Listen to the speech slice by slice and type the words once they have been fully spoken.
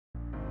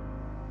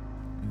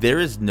there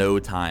is no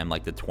time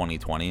like the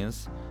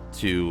 2020s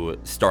to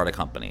start a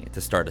company, to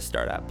start a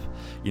startup.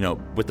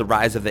 With the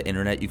rise of the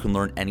internet, you can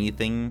learn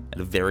anything at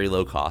a very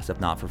low cost,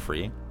 if not for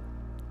free.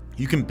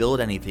 You can build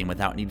anything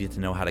without needing to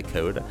know how to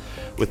code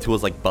with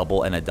tools like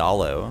Bubble and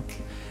Adalo.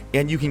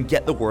 And you can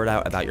get the word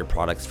out about your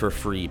products for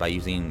free by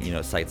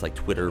using, sites like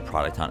Twitter,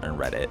 Product Hunt, and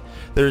Reddit.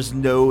 There's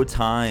no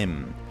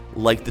time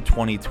like the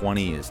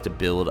 2020s to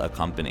build a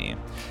company.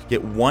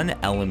 Yet one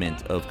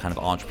element of kind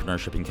of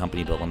entrepreneurship and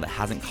company building that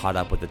hasn't caught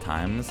up with the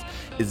times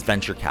is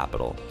venture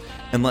capital.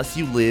 Unless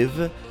you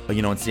live,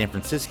 in San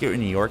Francisco or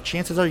New York,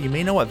 chances are you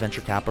may know what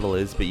venture capital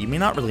is, but you may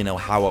not really know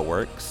how it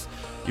works.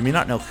 You may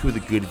not know who the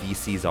good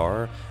VCs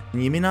are,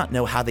 and you may not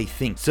know how they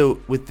think.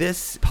 So with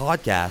this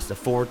podcast of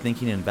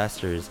Forward-Thinking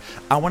Investors,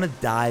 I want to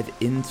dive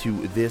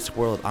into this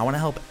world. I want to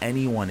help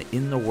anyone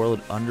in the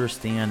world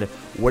understand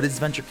what is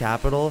venture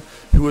capital,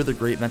 who are the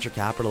great venture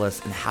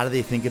capitalists, and how do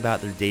they think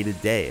about their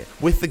day-to-day,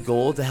 with the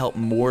goal to help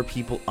more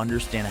people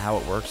understand how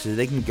it works so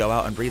they can go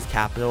out and raise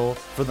capital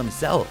for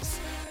themselves.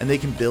 And they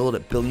can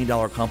build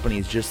billion-dollar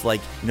companies just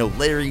like,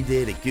 Larry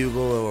did at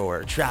Google,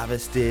 or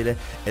Travis did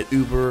at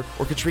Uber,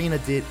 or Katrina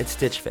did at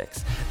Stitch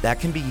Fix. That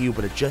can be you,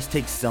 but it just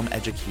takes some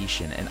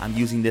education. And I'm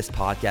using this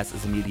podcast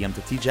as a medium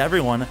to teach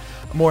everyone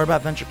more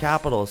about venture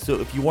capital.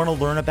 So if you want to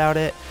learn about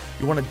it,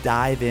 you want to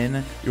dive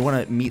in, you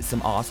want to meet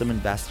some awesome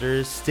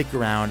investors, stick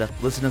around,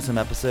 listen to some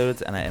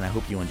episodes, and I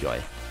hope you enjoy.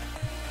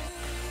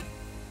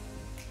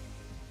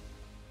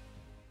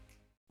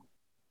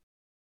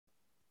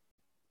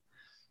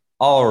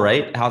 All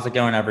right. How's it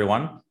going,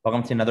 everyone?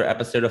 Welcome to another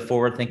episode of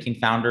Forward Thinking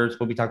Founders,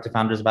 where we talk to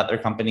founders about their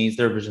companies,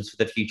 their visions for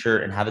the future,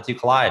 and how the two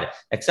collide.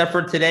 Except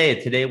for today.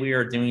 Today, we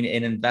are doing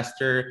an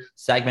investor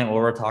segment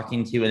where we're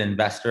talking to an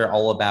investor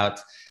all about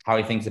how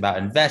he thinks about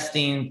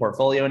investing,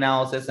 portfolio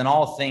analysis, and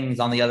all things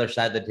on the other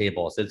side of the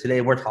table. So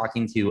today, we're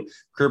talking to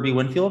Kirby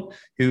Winfield,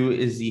 who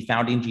is the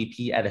founding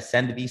GP at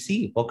Ascend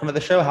VC. Welcome to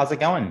the show. How's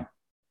it going?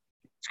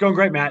 It's going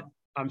great, Matt.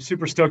 I'm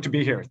super stoked to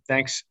be here.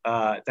 Thanks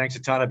a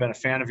ton. I've been a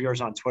fan of yours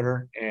on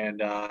Twitter, and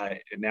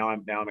now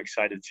I'm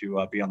excited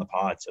to be on the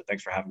pod. So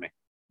thanks for having me.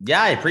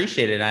 Yeah, I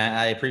appreciate it.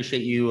 I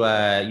appreciate you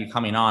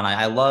coming on.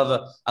 I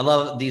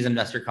love these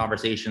investor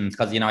conversations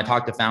because I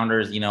talk to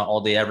founders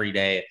all day every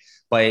day.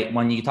 But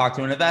when you talk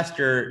to an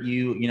investor,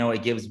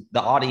 it gives the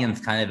audience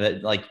kind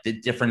of the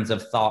difference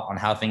of thought on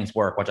how things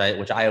work, which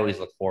I always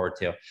look forward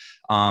to.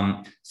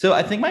 So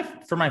I think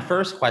for my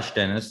first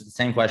question, this is the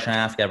same question I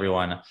ask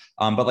everyone.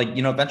 But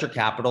venture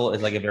capital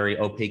is like a very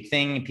opaque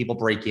thing. People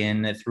break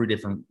in through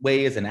different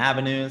ways and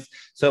avenues.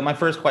 So my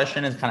first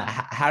question is kind of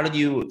how did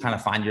you kind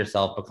of find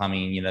yourself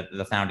becoming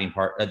the founding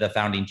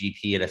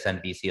GP at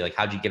Ascend VC? Like,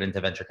 how'd you get into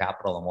venture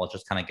capital? And we'll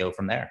just kind of go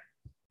from there.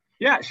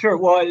 Yeah, sure.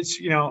 Well,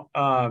 it's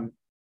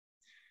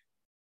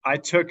I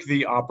took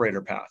the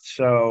operator path.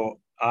 So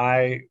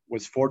I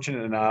was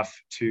fortunate enough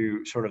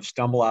to sort of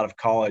stumble out of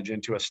college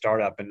into a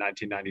startup in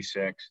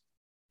 1996.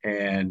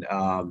 And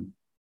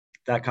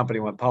that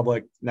company went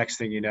public. Next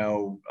thing you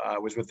know, I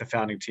was with the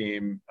founding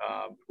team.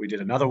 We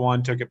did another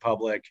one, took it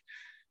public.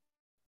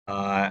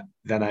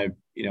 Then I,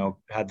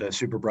 had the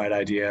super bright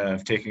idea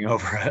of taking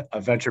over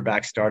a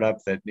venture-backed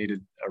startup that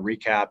needed a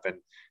recap. And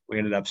we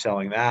ended up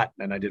selling that.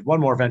 And I did one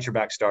more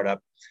venture-backed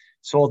startup,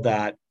 sold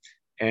that.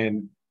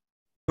 And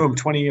boom,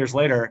 20 years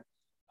later,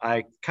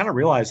 I kind of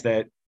realized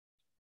that,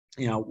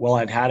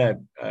 I'd had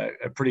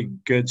a pretty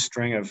good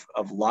string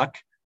of luck.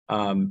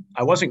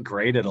 I wasn't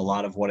great at a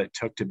lot of what it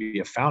took to be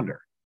a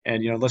founder.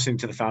 And, listening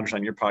to the founders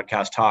on your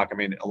podcast talk, I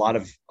mean, a lot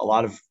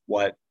of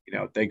what,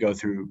 they go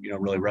through,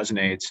 really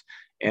resonates.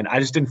 And I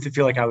just didn't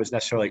feel like I was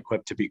necessarily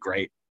equipped to be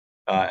great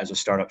as a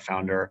startup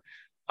founder.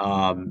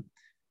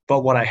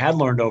 But what I had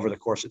learned over the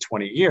course of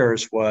 20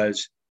 years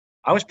was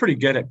I was pretty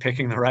good at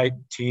picking the right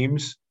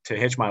teams to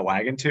hitch my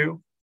wagon to,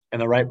 and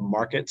the right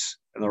markets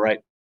and the right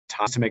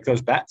times to make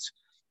those bets.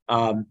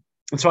 And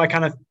so I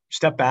kind of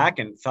stepped back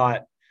and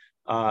thought,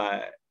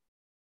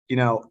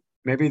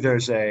 maybe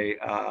there's a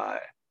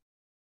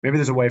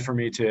way for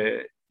me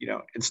to,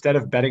 instead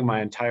of betting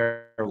my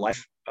entire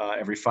life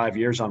every 5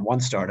 years on one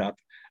startup,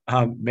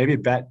 maybe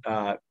bet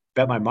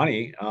my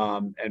money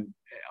and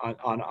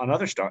on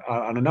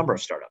a number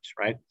of startups,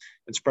 right,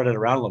 and spread it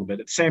around a little bit.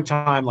 At the same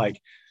time,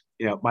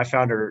 my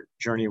founder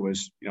journey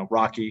was,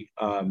 rocky.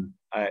 I,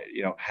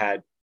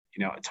 had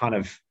a ton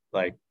of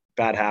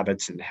bad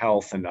habits and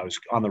health, and I was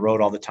on the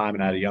road all the time,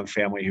 and I had a young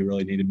family who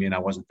really needed me, and I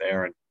wasn't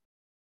there. And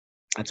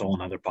that's a whole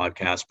nother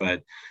podcast.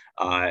 But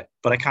I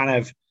kind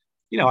of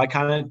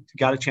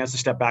got a chance to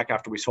step back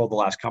after we sold the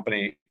last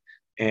company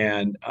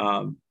and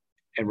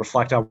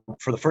reflect on,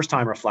 for the first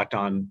time,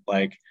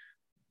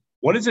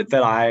 what is it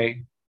that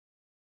I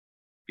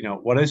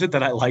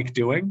like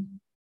doing?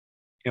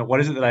 What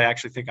is it that I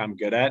actually think I'm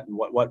good at, and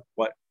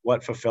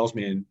what fulfills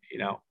me? And,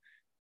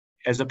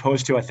 as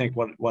opposed to, I think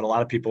what a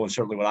lot of people, and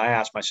certainly what I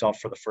asked myself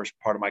for the first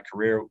part of my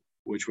career,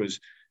 which was,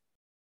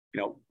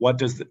 what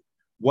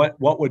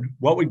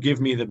would give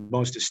me the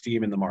most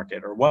esteem in the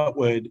market, or what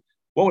would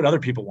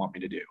other people want me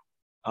to do?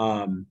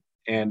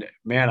 And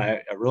man,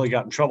 I really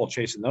got in trouble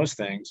chasing those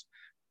things.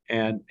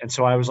 And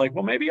so I was like,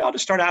 well, maybe I'll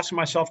just start asking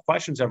myself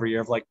questions every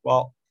year of like,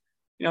 well,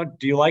 do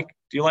you like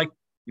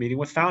meeting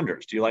with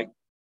founders? Do you like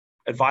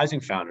advising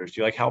founders?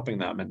 Do you like helping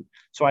them? And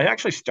so I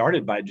actually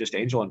started by just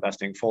angel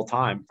investing full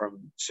time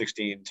from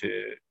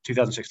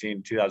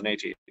 2016,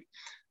 2018.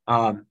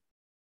 Um,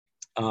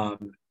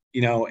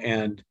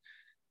 and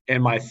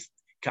I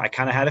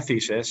kind of had a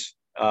thesis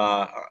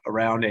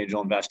around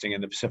angel investing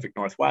in the Pacific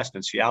Northwest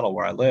in Seattle,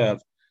 where I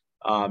live.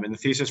 And the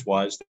thesis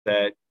was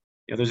that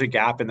there's a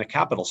gap in the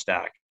capital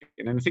stack,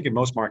 and I think in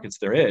most markets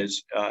there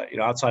is.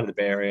 Outside of the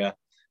Bay Area,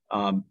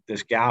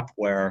 this gap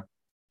where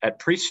at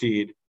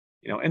pre-seed,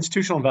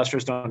 institutional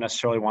investors don't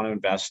necessarily want to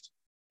invest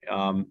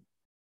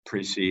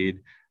pre-seed.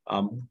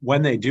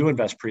 When they do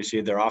invest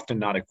pre-seed, they're often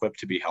not equipped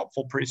to be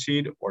helpful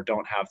pre-seed, or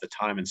don't have the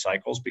time and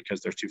cycles because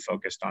they're too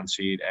focused on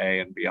seed A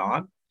and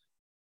beyond.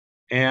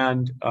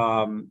 And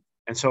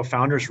so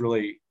founders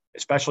really,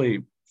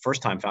 especially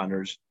first-time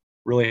founders,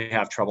 really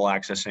have trouble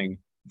accessing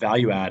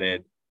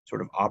value-added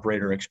sort of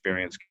operator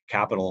experience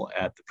capital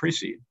at the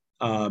pre-seed.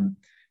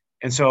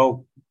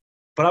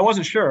 But I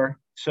wasn't sure.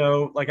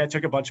 So I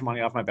took a bunch of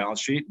money off my balance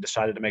sheet and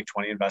decided to make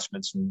 20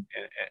 investments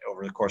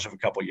over the course of a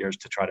couple of years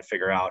to try to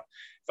figure out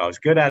if I was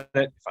good at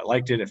it, if I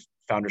liked it, if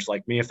founders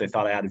liked me, if they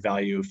thought I added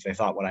value, if they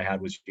thought what I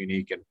had was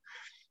unique. And,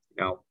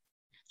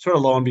 sort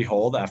of lo and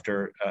behold,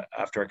 after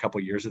a couple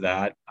of years of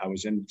that, I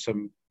was in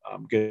some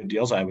good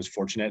deals. I was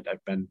fortunate.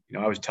 I've been,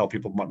 I always tell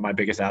people my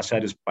biggest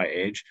asset is my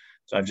age.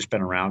 So I've just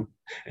been around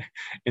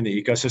in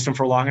the ecosystem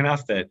for long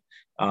enough that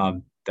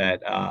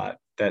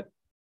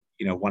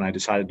when I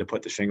decided to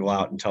put the shingle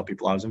out and tell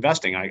people I was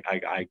investing,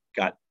 I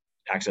got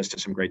access to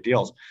some great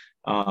deals.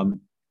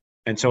 And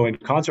so in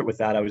concert with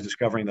that, I was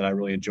discovering that I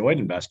really enjoyed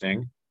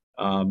investing.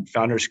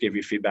 Founders gave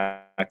you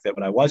feedback that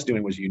what I was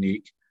doing was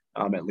unique,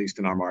 at least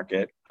in our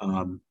market.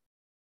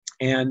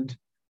 And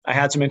I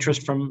had some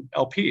interest from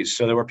LPs.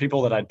 So there were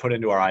people that I'd put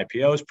into our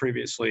IPOs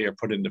previously or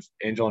put into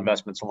angel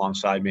investments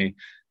alongside me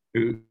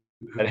who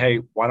said, hey,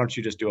 why don't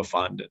you just do a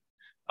fund?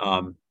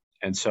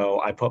 And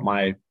so I put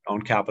my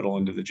own capital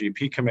into the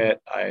GP commit.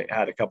 I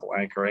had a couple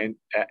anchor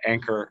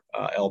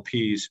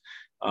LPs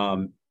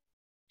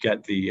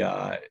get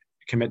the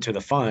commit to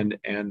the fund,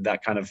 and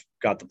that kind of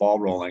got the ball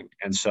rolling.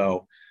 And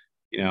so,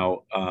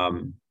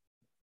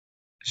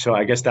 so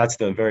I guess that's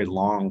the very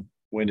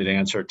long-winded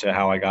answer to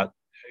how I got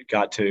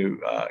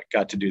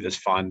to do this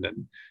fund.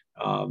 And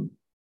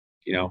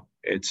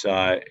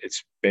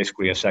it's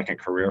basically a second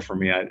career for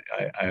me.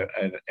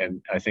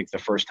 I think the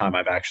first time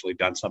I've actually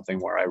done something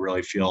where I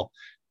really feel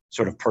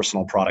sort of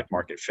personal product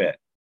market fit,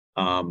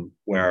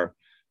 where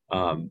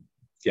I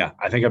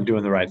think I'm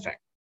doing the right thing.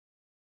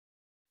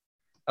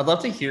 I'd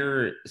love to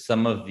hear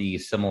some of the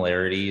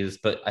similarities,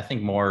 but I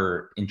think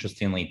more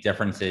interestingly,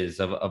 differences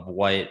of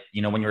what,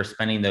 when you're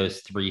spending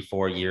those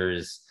 3-4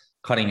 years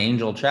cutting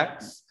angel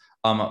checks.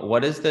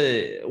 What have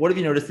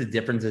you noticed the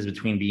differences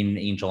between being an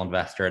angel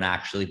investor and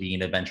actually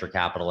being a venture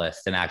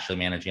capitalist and actually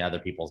managing other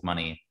people's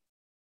money?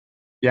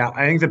 Yeah,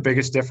 I think the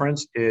biggest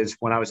difference is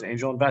when I was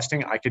angel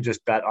investing, I could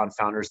just bet on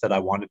founders that I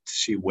wanted to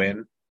see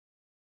win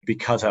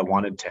because I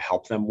wanted to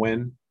help them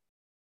win.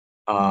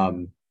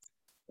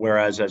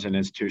 Whereas as an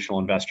institutional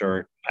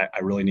investor, I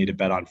really need to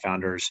bet on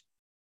founders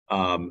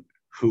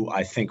who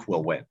I think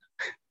will win.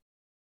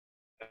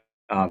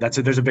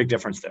 There's a big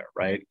difference there,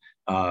 right?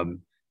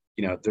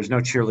 There's no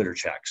cheerleader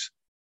checks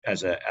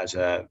as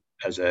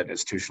an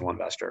institutional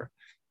investor,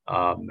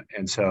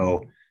 and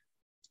so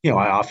I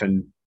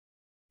often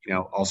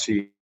I'll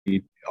see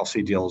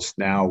deals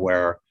now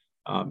where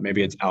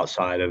maybe it's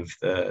outside of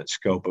the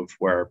scope of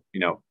where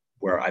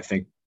I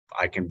think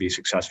I can be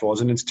successful as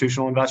an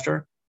institutional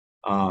investor,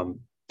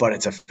 but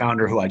it's a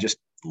founder who I just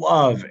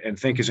love and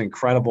think is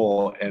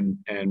incredible and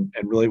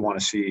really want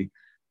to see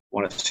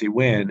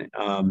win,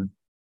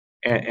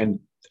 and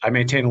I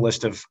maintain a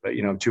list of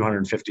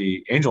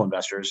 250 angel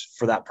investors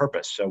for that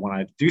purpose. So when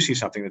I do see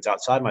something that's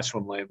outside my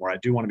swim lane where I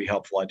do want to be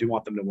helpful, I do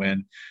want them to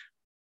win,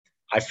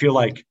 I feel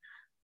like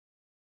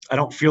I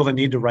don't feel the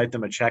need to write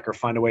them a check or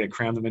find a way to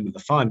cram them into the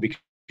fund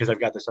because I've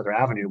got this other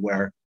avenue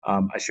where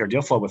I share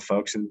deal flow with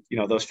folks, and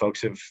those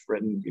folks have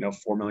written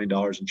 $4 million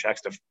in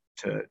checks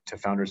to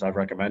founders I've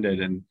recommended,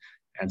 and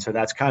so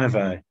that's kind of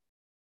I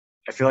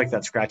feel like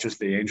that scratches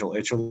the angel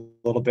itch a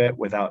little bit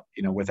without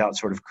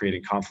sort of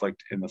creating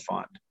conflict in the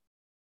fund.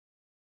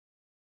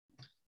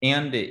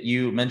 And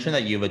you mentioned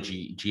that you have a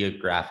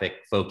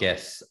geographic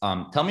focus.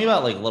 Tell me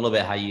about a little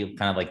bit how you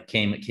kind of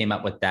came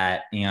up with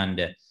that,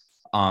 and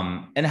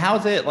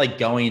how's it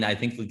going? I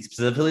think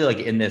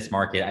specifically in this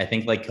market, I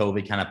think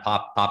COVID kind of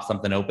popped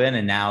something open,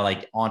 and now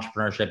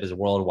entrepreneurship is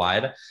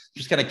worldwide.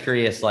 Just kind of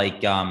curious,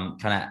 kind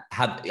of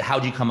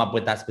how'd you come up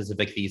with that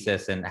specific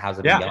thesis, and how's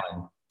it been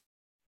going?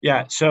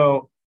 Yeah.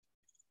 So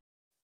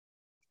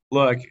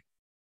look,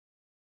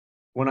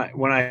 when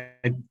I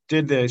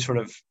did the sort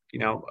of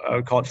I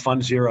would call it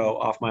Fund Zero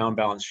off my own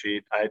balance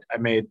sheet, I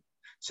made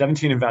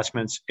 17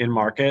 investments in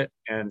market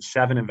and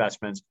 7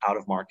 investments out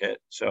of market.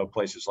 So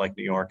places like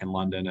New York and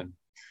London and,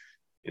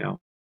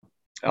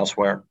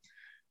 elsewhere.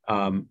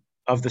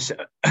 of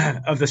the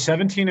of the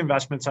 17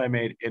 investments I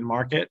made in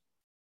market,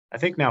 I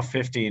think now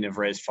 15 have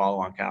raised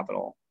follow-on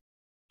capital.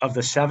 Of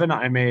the 7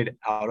 I made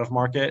out of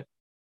market,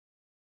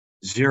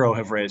 0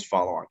 have raised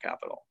follow-on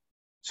capital.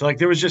 So like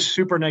there was just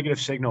super negative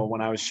signal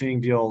when I was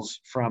seeing deals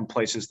from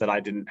places that I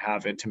didn't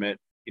have intimate,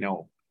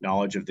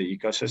 knowledge of the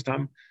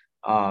ecosystem.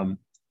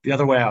 The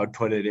other way I would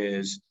put it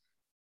is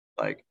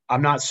like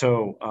I'm not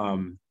so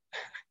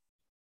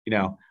you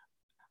know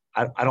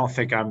I don't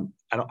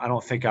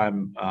think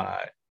I'm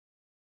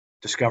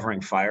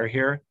discovering fire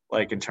here,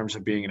 like in terms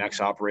of being an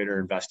ex-operator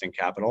investing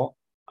capital.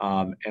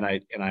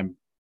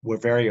 We're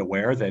very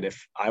aware that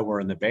if I were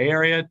in the Bay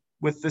Area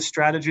with this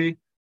strategy,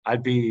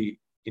 I'd be,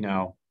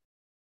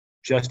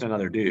 just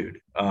another dude.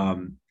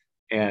 And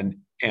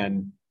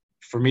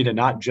for me to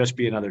not just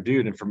be another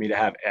dude, and for me to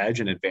have edge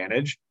and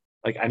advantage,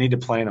 like I need to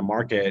play in a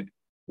market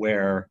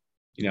where,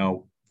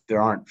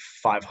 there aren't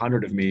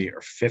 500 of me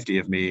or 50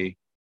 of me.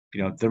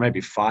 There may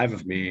be 5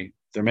 of me.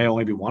 There may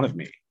only be 1 of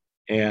me.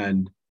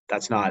 And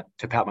that's not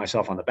to pat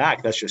myself on the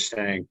back. That's just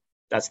saying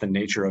that's the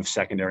nature of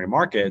secondary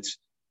markets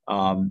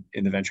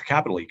in the venture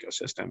capital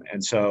ecosystem.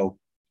 And so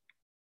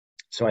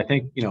I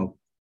think,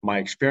 my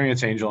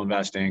experience angel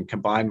investing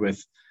combined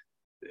with,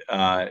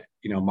 my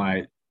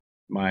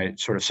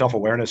sort of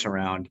self-awareness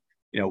around,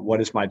 what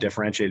is my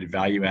differentiated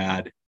value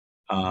add,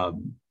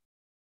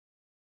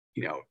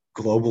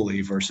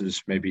 globally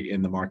versus maybe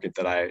in the market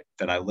that I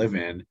live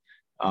in.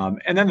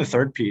 And then the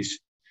third piece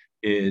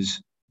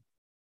is,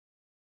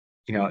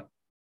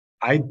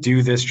 I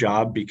do this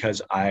job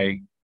because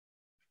I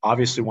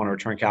obviously want to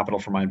return capital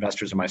for my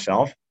investors and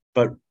myself,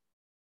 but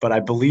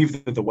I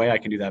believe that the way I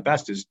can do that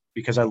best is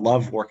because I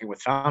love working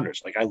with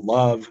founders. Like I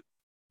love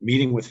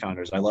meeting with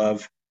founders. I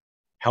love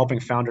helping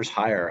founders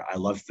hire. I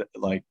love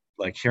like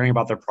hearing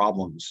about their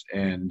problems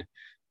and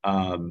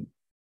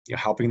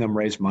helping them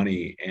raise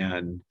money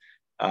and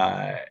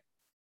kind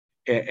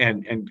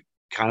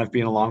of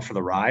being along for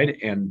the ride.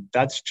 And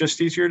that's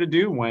just easier to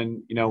do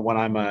when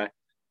I'm a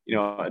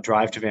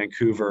drive to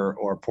Vancouver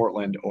or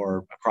Portland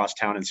or across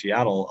town in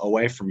Seattle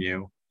away from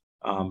you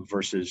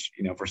versus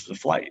a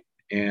flight.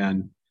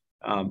 And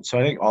so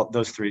I think all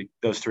those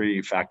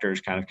three factors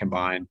kind of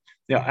combine.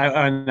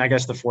 And I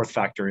guess the fourth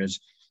factor is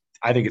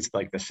I think it's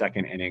like the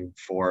second inning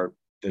for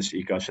this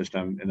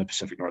ecosystem in the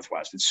Pacific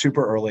Northwest. It's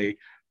super early.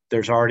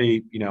 There's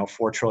already,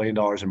 $4 trillion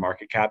in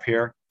market cap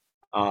here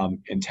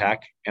in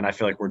tech. And I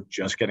feel like we're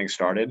just getting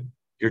started.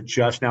 You're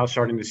just now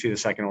starting to see the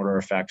second order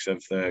effects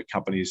of the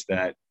companies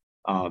that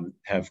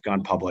have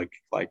gone public,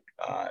 or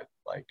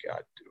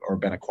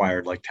been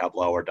acquired, like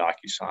Tableau or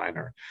DocuSign,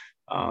 or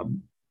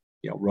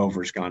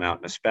Rover's gone out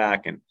in a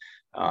SPAC, and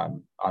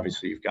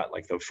obviously you've got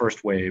like the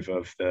first wave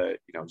of the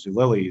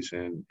Zulilys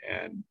and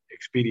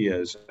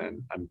Expedias,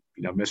 and I'm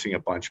missing a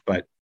bunch,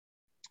 but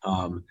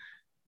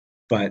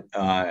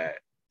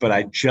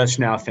I just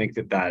now think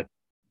that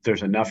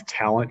there's enough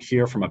talent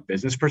here from a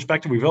business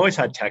perspective. We've always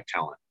had tech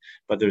talent,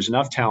 but there's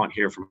enough talent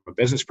here from a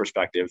business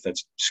perspective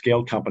that's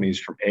scaled companies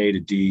from A to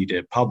D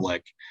to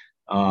public,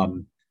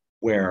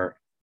 where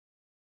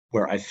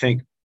I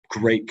think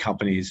great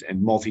companies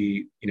and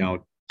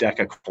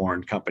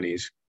decacorn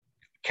companies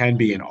can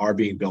be and are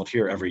being built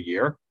here every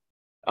year.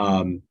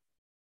 And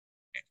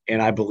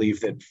I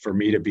believe that for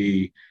me to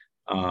be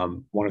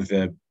one of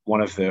the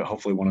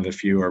hopefully one of the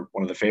few or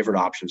one of the favorite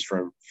options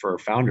for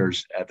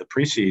founders at the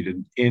pre-seed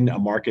and in a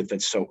market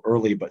that's so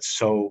early but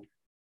so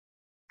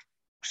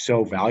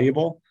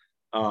valuable.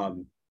 I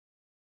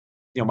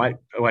tell my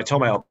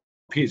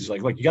LPs is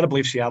like, look, you got to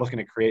believe Seattle's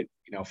going to create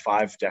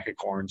 5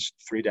 decacorns,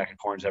 3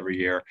 decacorns every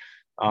year.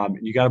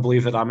 You got to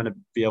believe that I'm going to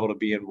be able to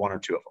be in 1 or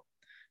 2 of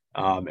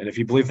them. And if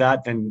you believe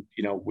that, then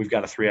we've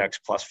got a 3x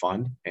plus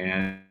fund,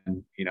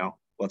 and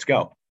let's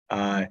go.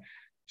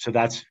 So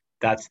that's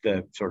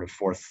the sort of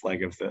fourth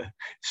leg of the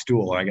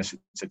stool, or I guess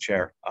it's a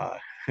chair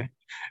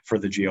for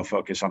the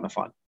GeoFocus on the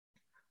fund.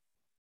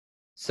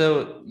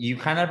 So you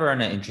kind of are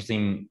in an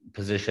interesting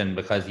position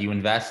because you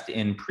invest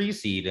in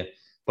pre-seed,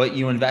 but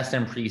you invest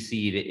in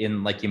pre-seed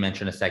in, like you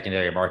mentioned, a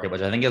secondary market,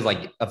 which I think is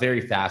like a very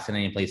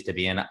fascinating place to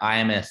be in. I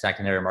am in a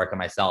secondary market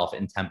myself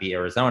in Tempe,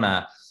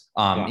 Arizona.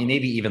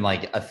 Maybe even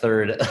like a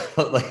third,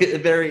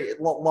 like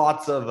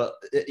lots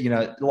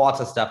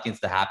of stuff needs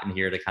to happen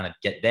here to kind of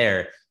get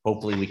there.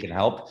 Hopefully we can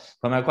help.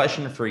 But my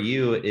question for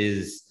you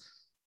is,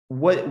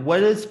 what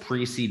does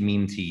pre-seed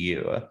mean to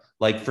you?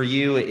 Like for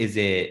you, is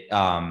it, if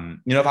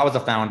I was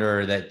a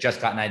founder that just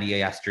got an idea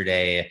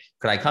yesterday,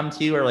 could I come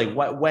to you? Or like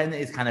when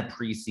is kind of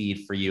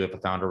pre-seed for you if a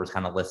founder was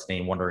kind of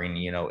listening, wondering,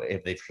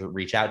 if they should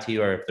reach out to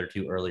you or if they're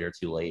too early or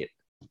too late?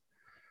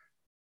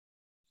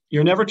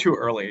 You're never too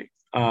early.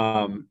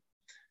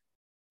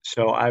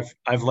 So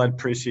I've led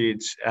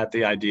pre-seeds at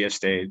the idea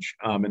stage,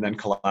 and then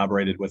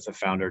collaborated with the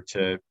founder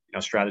to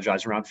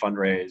strategize around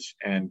fundraise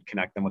and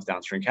connect them with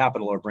downstream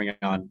capital, or bring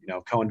on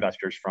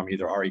co-investors from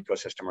either our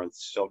ecosystem or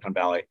Silicon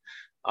Valley.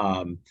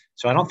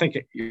 So I don't think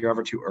you're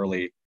ever too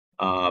early,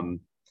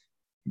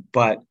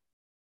 but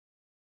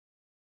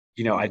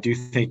I do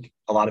think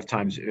a lot of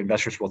times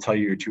investors will tell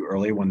you you're too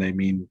early when they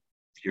mean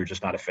you're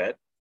just not a fit.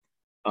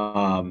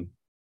 And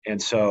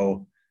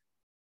so,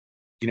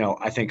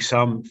 I think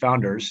some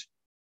founders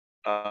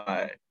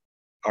are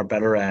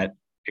better at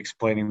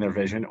explaining their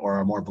vision or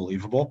are more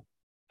believable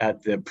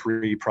at the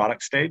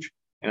pre-product stage.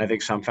 And I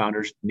think some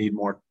founders need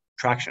more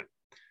traction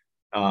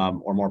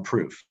or more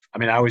proof. I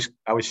mean, I always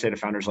say to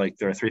founders, like,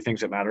 there are three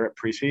things that matter at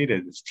pre-seed: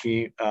 it's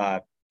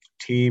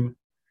team,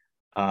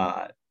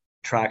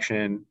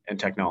 traction, and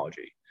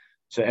technology.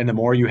 So, and the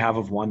more you have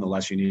of one, the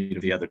less you need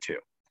of the other two.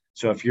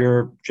 So if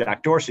you're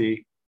Jack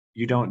Dorsey,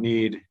 you don't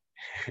need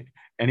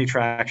any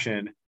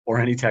traction or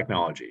any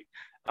technology.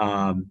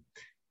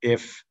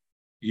 If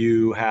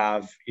you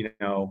have,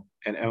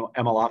 an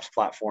MLOps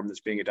platform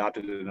that's being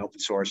adopted in an open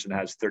source and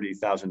has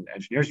 30,000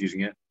 engineers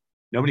using it,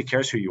 nobody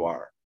cares who you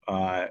are,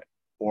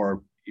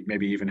 or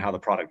maybe even how the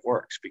product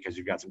works, because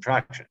you've got some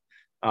traction.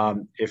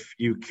 If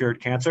you cured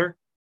cancer,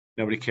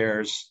 nobody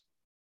cares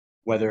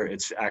whether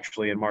it's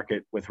actually in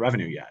market with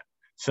revenue yet.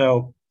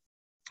 So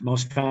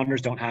most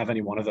founders don't have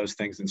any one of those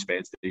things in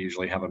spades. They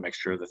usually have a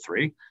mixture of the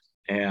three.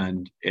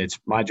 And it's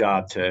my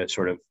job to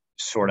sort of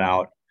sort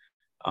out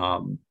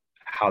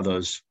how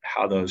those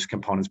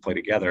components play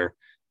together.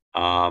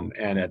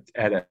 And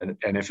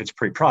if it's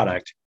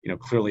pre-product,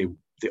 clearly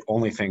the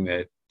only thing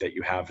that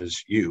you have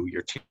is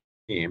your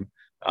team.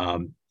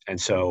 And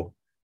so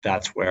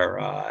that's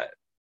where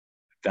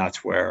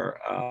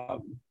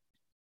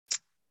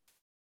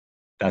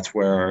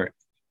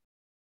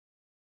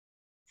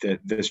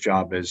this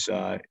job is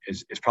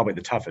probably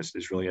the toughest,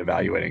 is really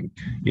evaluating,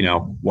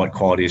 what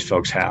qualities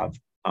folks have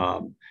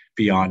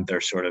beyond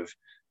their sort of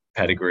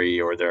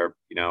pedigree or their,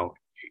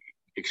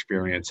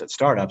 experience at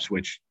startups,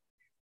 which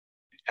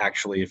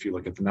actually, if you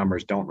look at the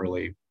numbers, don't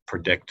really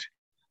predict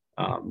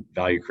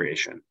value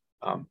creation.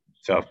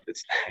 So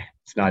it's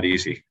not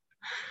easy.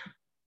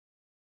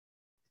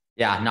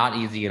 Yeah, not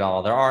easy at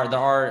all. There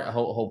are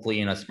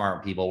hopefully,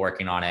 smart people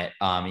working on it,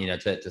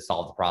 to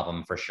solve the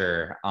problem for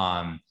sure.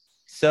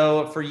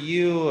 So for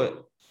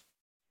you,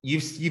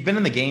 you've been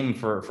in the game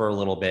for a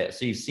little bit,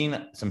 so you've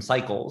seen some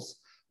cycles.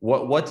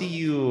 What do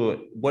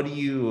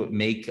you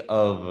make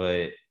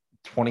of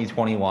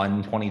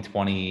 2021,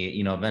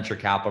 2020, venture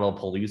capital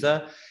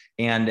palooza,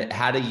 and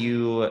how do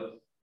you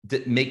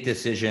make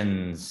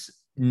decisions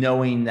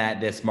knowing that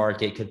this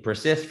market could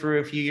persist for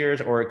a few years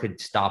or it could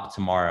stop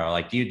tomorrow?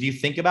 Like, do you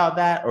think about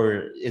that,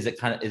 or is it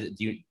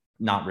do you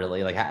not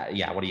really? Like,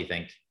 what do you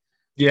think?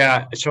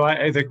 Yeah. So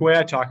I think the way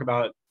I talk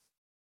about,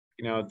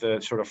 the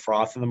sort of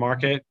froth in the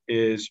market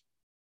is,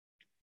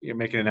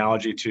 make an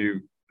analogy to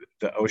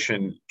the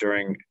ocean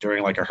during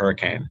like a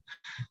hurricane.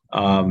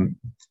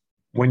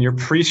 When you're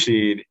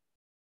pre-seed,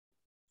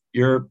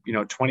 you're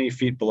 20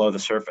 feet below the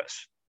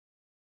surface,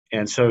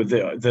 and so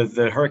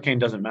the hurricane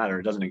doesn't matter;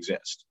 it doesn't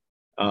exist.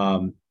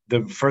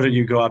 The further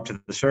you go up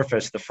to the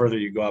surface, the further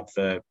you go up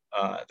the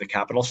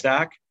capital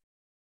stack,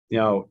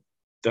 the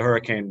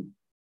hurricane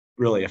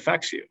really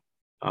affects you.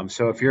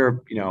 So if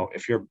you're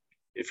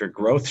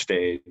growth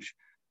stage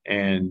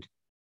and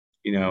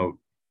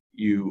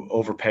you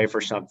overpay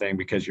for something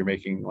because you're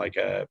making like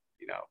a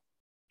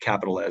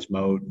capital as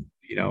mode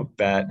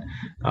bet,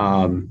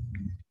 and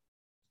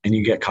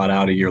you get caught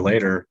out a year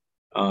later,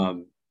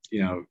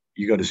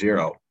 you go to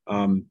zero.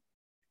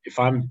 If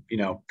I'm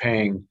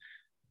paying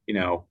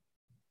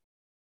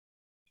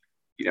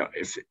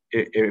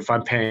if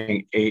I'm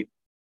paying 8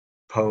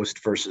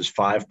 post versus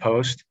 5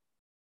 post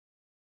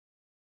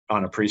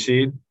on a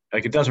pre-seed,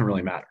 like, it doesn't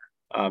really matter.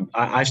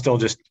 I still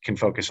just can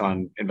focus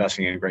on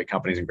investing in great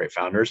companies and great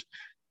founders,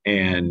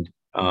 and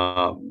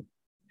they're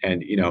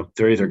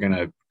either going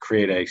to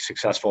create a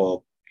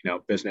successful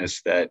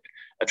business that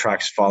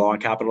attracts follow-on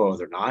capital, or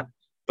they're not.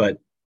 But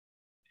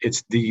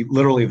it's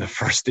literally the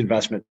first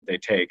investment they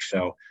take.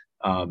 So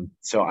I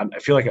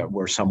feel like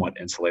we're somewhat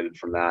insulated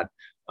from that.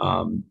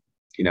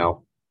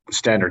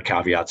 Standard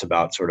caveats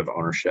about sort of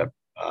ownership,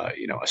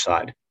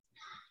 aside.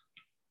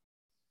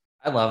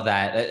 I love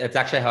that. It's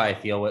actually how I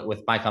feel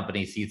with my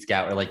company, Seed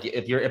Scout. Or like,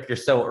 if you're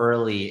so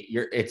early,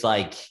 it's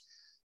like,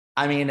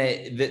 I mean,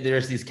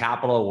 there's these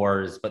capital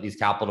wars, but these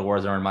capital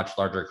wars are in much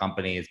larger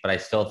companies. But I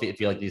still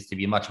feel like these to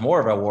be much more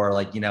of a war,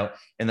 like, in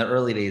the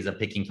early days of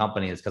picking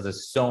companies, because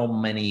there's so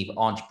many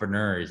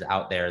entrepreneurs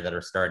out there that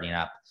are starting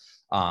up.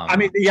 I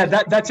mean, yeah,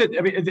 that's it.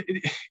 I mean,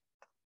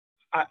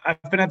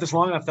 I've been at this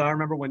long enough that I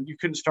remember when you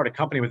couldn't start a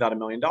company without $1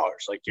 million.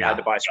 Like, you had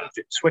to buy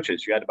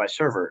switches, you had to buy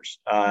servers.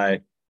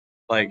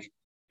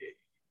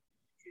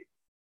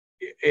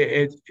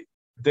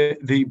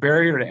 The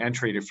barrier to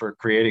entry for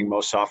creating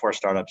most software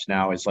startups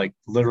now is like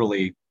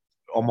literally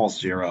almost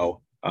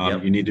zero.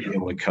 You need to be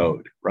able to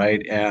code,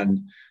 right?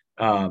 And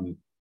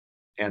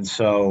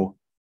so,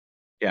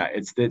 yeah,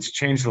 it's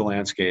changed the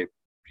landscape,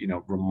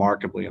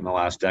 remarkably in the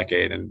last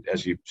decade. And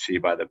as you see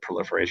by the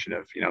proliferation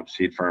of,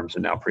 seed firms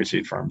and now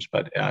pre-seed firms,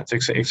 but yeah, it's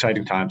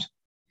exciting times.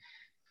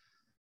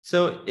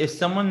 So if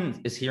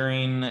someone is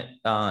hearing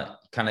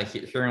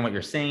what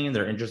you're saying,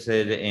 they're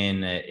interested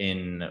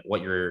in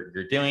what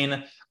you're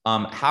doing,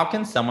 how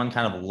can someone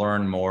kind of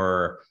learn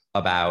more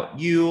about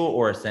you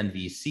or Ascend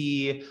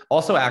VC?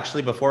 Also,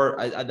 actually,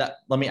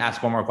 let me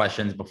ask one more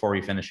question before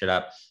we finish it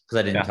up, because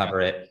I didn't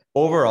cover it.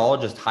 Overall,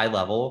 just high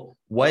level,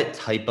 what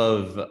type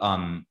of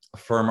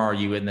firm are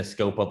you in the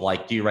scope of,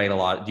 like, do you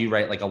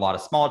write like a lot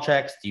of small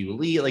checks? Do you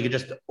lead, like,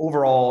 just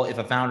overall, if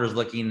a founder is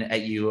looking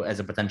at you as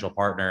a potential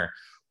partner,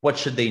 what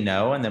should they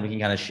know? And then we can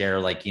kind of share,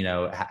 like,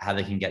 how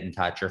they can get in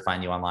touch or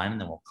find you online,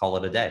 and then we'll call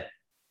it a day.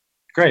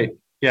 Great.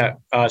 Yeah.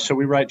 So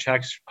we write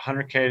checks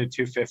 100K to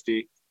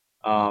 250.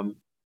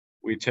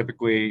 We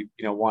typically,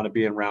 want to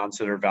be in rounds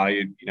that are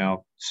valued,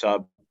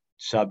 sub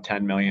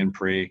 10 million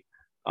pre.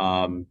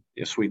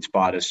 Sweet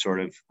spot is sort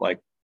of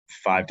like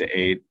 5 to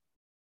 8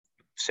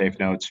 safe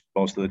notes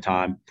most of the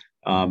time.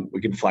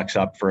 We can flex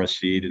up for a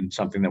seed and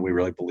something that we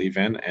really believe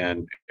in,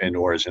 and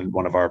or is in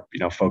one of our,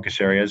 focus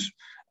areas,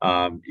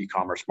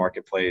 e-commerce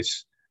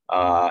marketplace,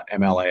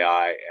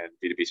 MLAI, and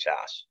B2B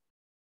SaaS.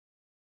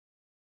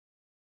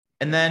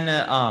 And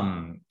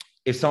then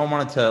if someone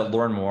wanted to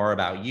learn more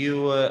about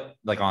you,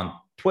 like on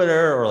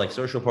Twitter or like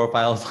social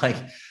profiles, like,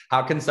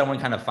 how can someone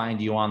kind of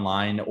find you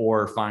online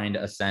or find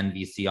Ascend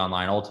VC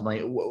online?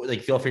 Ultimately,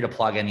 like, feel free to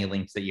plug any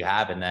links that you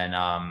have, and then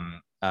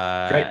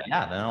Great. then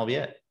that'll be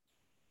it.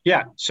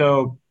 Yeah.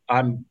 So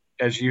I'm,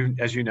 as you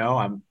know,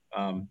 I'm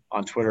on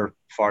Twitter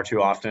far too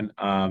often,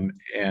 and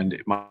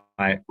my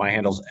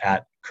handle's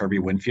at Kirby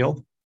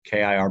Winfield,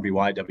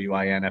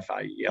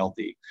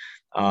 KIRBYWINFIELD.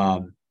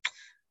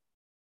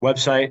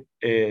 Website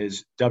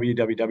is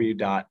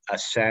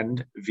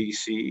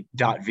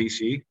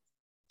www.ascendvc.vc.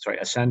 Sorry,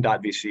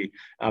 ascend.vc.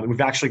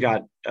 We've actually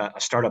got a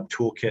startup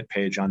toolkit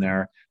page on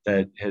there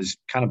that has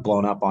kind of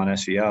blown up on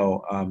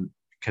SEO,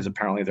 because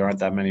apparently there aren't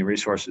that many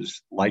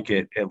resources like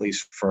it, at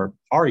least for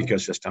our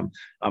ecosystem.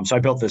 So I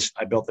built this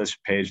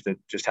page that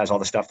just has all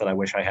the stuff that I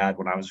wish I had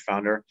when I was a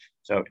founder.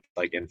 So,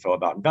 like, info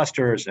about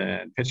investors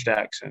and pitch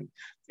decks, and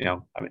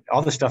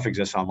all this stuff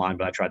exists online,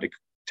 but I tried to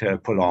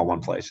put it all in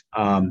one place.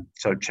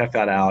 So check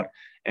that out.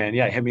 And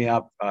yeah, hit me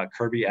up.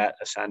 Kirby at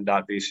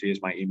ascend.vc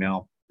is my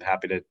email.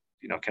 Happy to,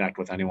 connect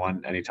with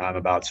anyone anytime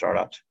about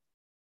startups.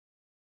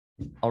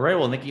 All right.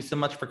 Well, thank you so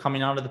much for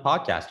coming on to the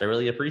podcast. I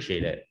really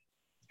appreciate it.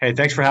 Hey,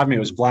 thanks for having me. It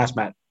was a blast,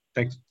 Matt.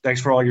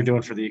 Thanks for all you're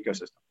doing for the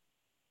ecosystem.